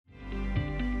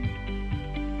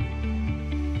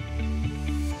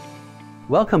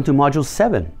Welcome to Module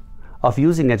 7 of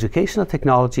Using Educational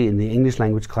Technology in the English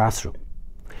Language Classroom.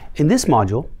 In this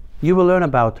module, you will learn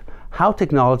about how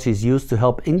technology is used to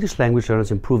help English language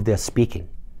learners improve their speaking.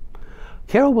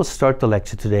 Carol will start the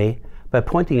lecture today by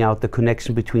pointing out the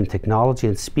connection between technology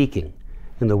and speaking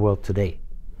in the world today.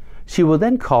 She will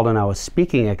then call on our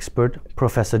speaking expert,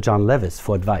 Professor John Levis,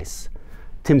 for advice,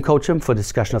 Tim Coacham for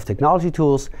discussion of technology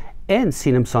tools, and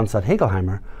Sinem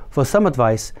Sonsat-Hegelheimer for some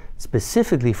advice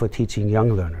specifically for teaching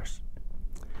young learners.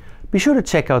 Be sure to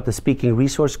check out the Speaking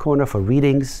Resource Corner for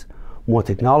readings, more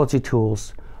technology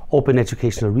tools, open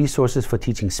educational resources for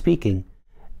teaching speaking,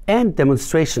 and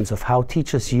demonstrations of how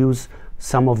teachers use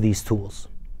some of these tools.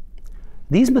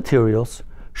 These materials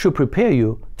should prepare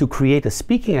you to create a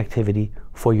speaking activity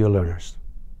for your learners.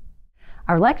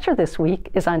 Our lecture this week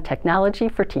is on technology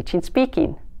for teaching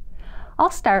speaking. I'll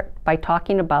start by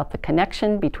talking about the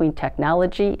connection between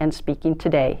technology and speaking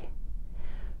today.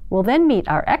 We'll then meet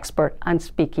our expert on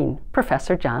speaking,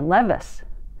 Professor John Levis.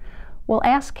 We'll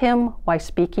ask him why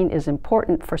speaking is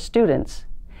important for students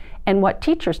and what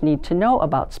teachers need to know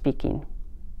about speaking.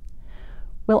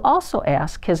 We'll also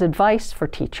ask his advice for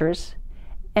teachers,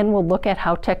 and we'll look at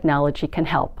how technology can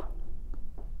help.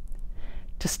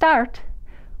 To start,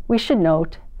 we should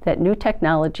note that new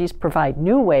technologies provide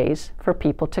new ways for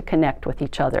people to connect with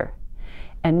each other,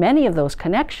 and many of those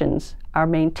connections are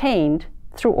maintained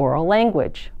through oral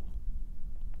language.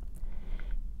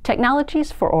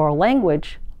 Technologies for oral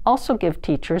language also give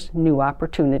teachers new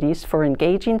opportunities for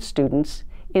engaging students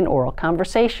in oral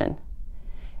conversation,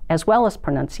 as well as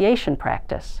pronunciation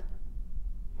practice.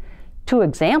 Two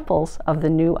examples of the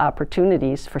new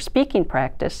opportunities for speaking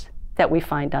practice that we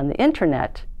find on the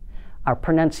internet are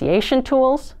pronunciation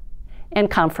tools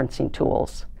and conferencing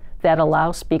tools that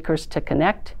allow speakers to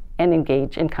connect and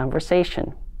engage in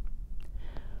conversation.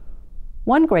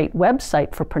 One great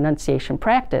website for pronunciation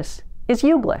practice is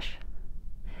Youglish.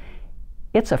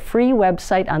 It's a free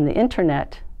website on the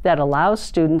internet that allows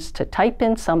students to type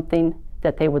in something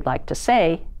that they would like to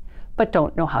say but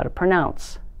don't know how to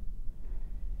pronounce.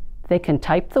 They can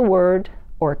type the word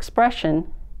or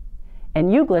expression, and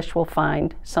Youglish will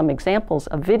find some examples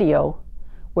of video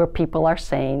where people are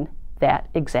saying that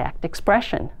exact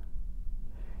expression.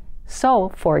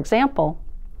 So, for example,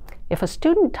 if a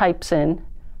student types in,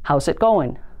 "How's it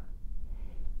going?"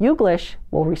 Youglish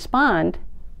will respond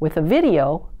with a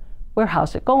video where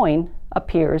 "How's it going?"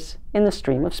 appears in the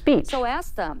stream of speech. So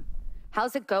ask them,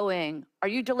 "How's it going? Are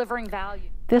you delivering value?"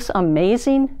 This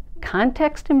amazing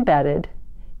context-embedded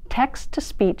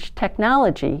text-to-speech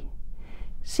technology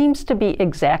seems to be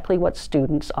exactly what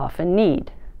students often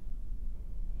need.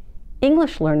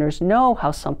 English learners know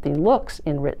how something looks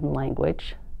in written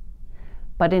language,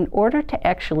 but in order to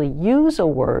actually use a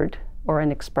word or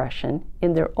an expression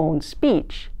in their own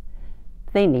speech,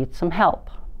 they need some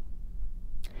help.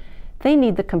 They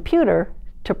need the computer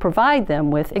to provide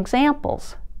them with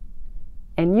examples,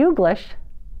 and Youglish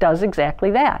does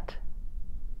exactly that.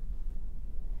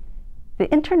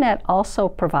 The internet also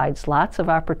provides lots of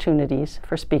opportunities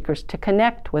for speakers to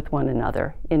connect with one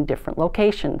another in different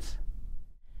locations.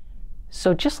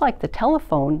 So just like the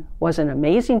telephone was an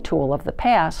amazing tool of the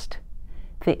past,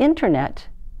 the internet,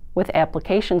 with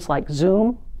applications like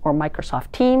Zoom or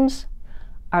Microsoft Teams,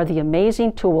 are the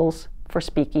amazing tools for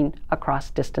speaking across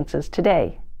distances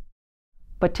today.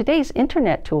 But today's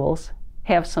internet tools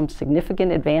have some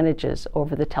significant advantages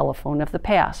over the telephone of the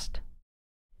past.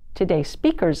 Today,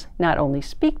 speakers not only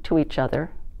speak to each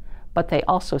other, but they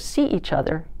also see each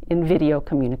other in video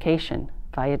communication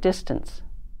via distance.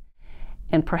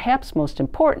 And perhaps most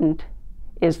important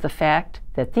is the fact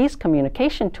that these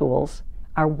communication tools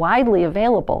are widely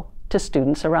available to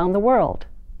students around the world.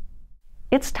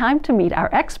 It's time to meet our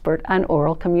expert on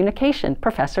oral communication,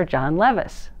 Professor John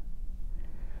Levis.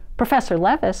 Professor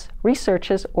Levis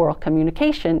researches oral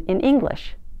communication in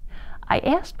English. I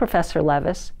asked Professor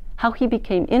Levis how he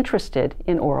became interested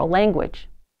in oral language.